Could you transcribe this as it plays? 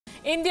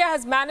India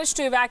has managed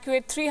to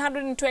evacuate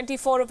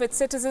 324 of its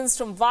citizens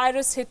from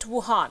virus-hit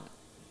Wuhan.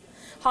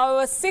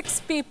 However, 6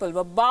 people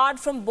were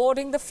barred from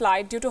boarding the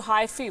flight due to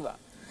high fever.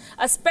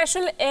 A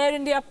special Air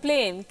India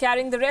plane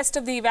carrying the rest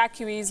of the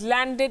evacuees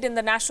landed in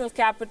the national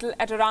capital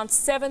at around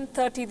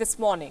 7:30 this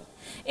morning.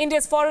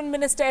 India's Foreign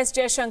Minister S.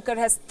 Jaishankar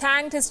has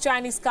thanked his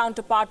Chinese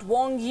counterpart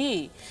Wang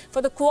Yi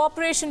for the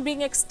cooperation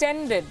being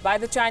extended by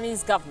the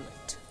Chinese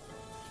government.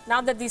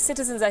 Now that these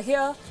citizens are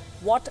here,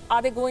 what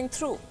are they going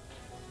through?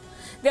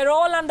 They're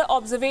all under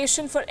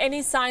observation for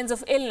any signs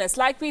of illness.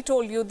 Like we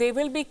told you, they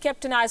will be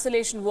kept in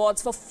isolation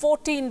wards for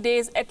 14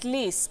 days at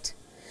least.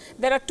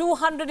 There are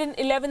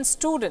 211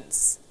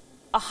 students,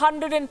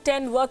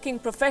 110 working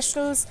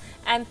professionals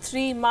and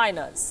 3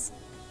 minors.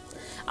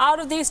 Out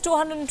of these,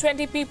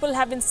 220 people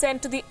have been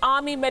sent to the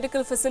Army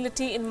Medical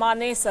Facility in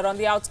Manesar on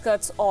the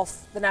outskirts of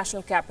the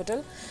national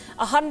capital.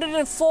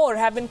 104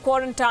 have been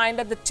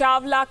quarantined at the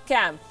Chawla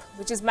camp,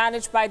 which is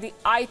managed by the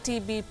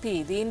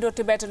ITBP, the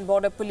Indo-Tibetan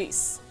Border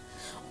Police.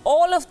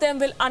 All of them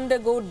will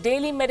undergo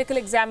daily medical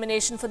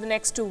examination for the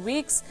next 2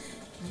 weeks.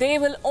 They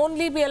will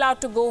only be allowed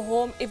to go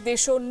home if they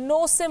show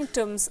no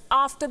symptoms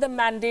after the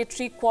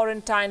mandatory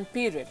quarantine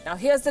period. Now,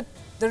 here's the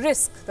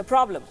risk, the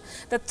problem.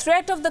 The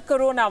threat of the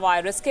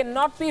coronavirus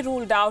cannot be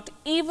ruled out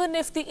even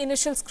if the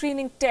initial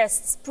screening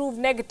tests prove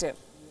negative.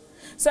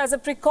 So, as a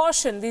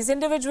precaution, these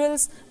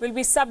individuals will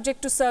be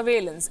subject to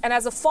surveillance, and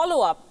as a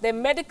follow-up, their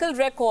medical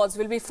records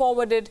will be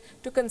forwarded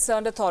to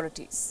concerned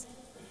authorities.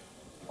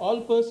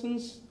 All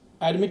persons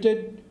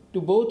admitted to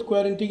both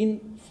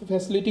quarantine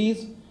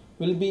facilities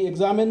will be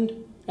examined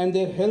and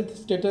their health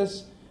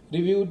status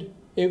reviewed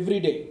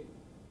every day.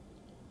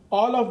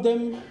 All of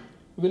them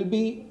will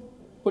be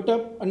put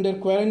up under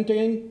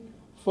quarantine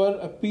for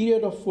a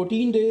period of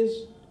 14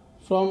 days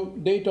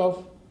from date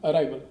of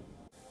arrival.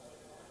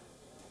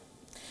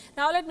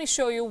 Now let me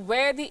show you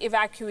where the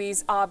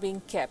evacuees are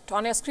being kept.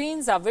 On your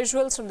screens are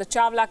visuals from the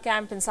Chawla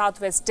camp in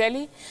southwest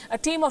Delhi. A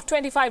team of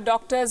 25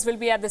 doctors will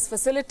be at this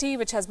facility,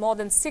 which has more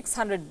than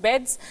 600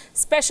 beds.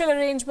 Special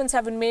arrangements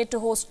have been made to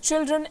host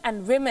children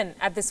and women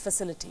at this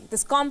facility.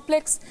 This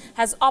complex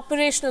has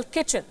operational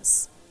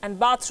kitchens and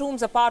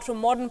bathrooms apart from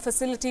modern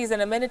facilities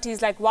and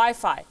amenities like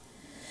Wi-Fi.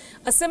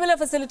 A similar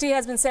facility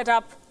has been set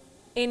up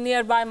in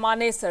nearby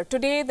Manesar.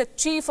 Today, the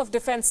Chief of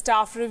Defence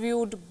Staff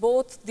reviewed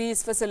both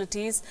these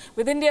facilities.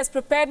 With India's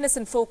preparedness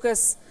in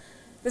focus,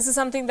 this is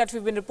something that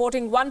we've been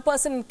reporting. One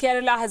person in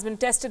Kerala has been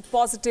tested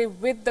positive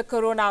with the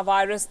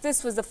coronavirus.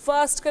 This was the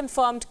first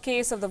confirmed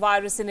case of the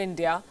virus in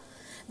India.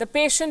 The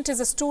patient is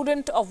a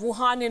student of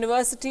Wuhan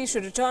University. She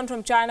returned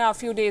from China a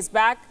few days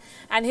back.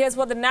 And here's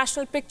what the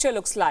national picture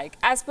looks like.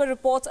 As per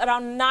reports,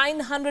 around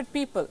 900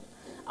 people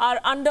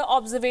are under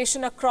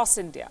observation across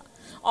India.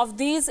 Of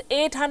these,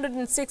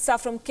 806 are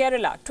from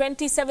Kerala.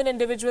 27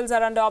 individuals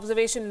are under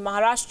observation in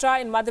Maharashtra.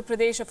 In Madhya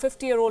Pradesh, a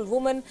 50-year-old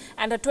woman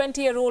and her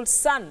 20-year-old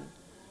son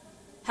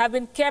have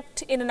been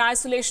kept in an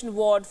isolation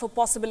ward for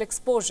possible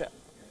exposure.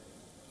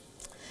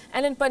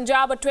 And in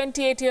Punjab, a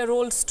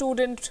 28-year-old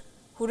student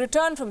who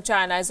returned from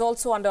China is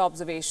also under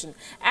observation.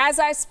 As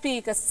I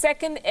speak, a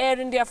second Air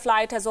India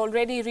flight has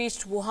already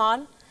reached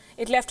Wuhan.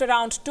 It left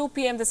around 2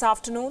 p.m. this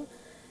afternoon.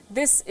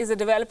 This is a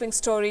developing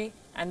story,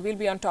 and we'll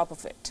be on top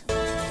of it.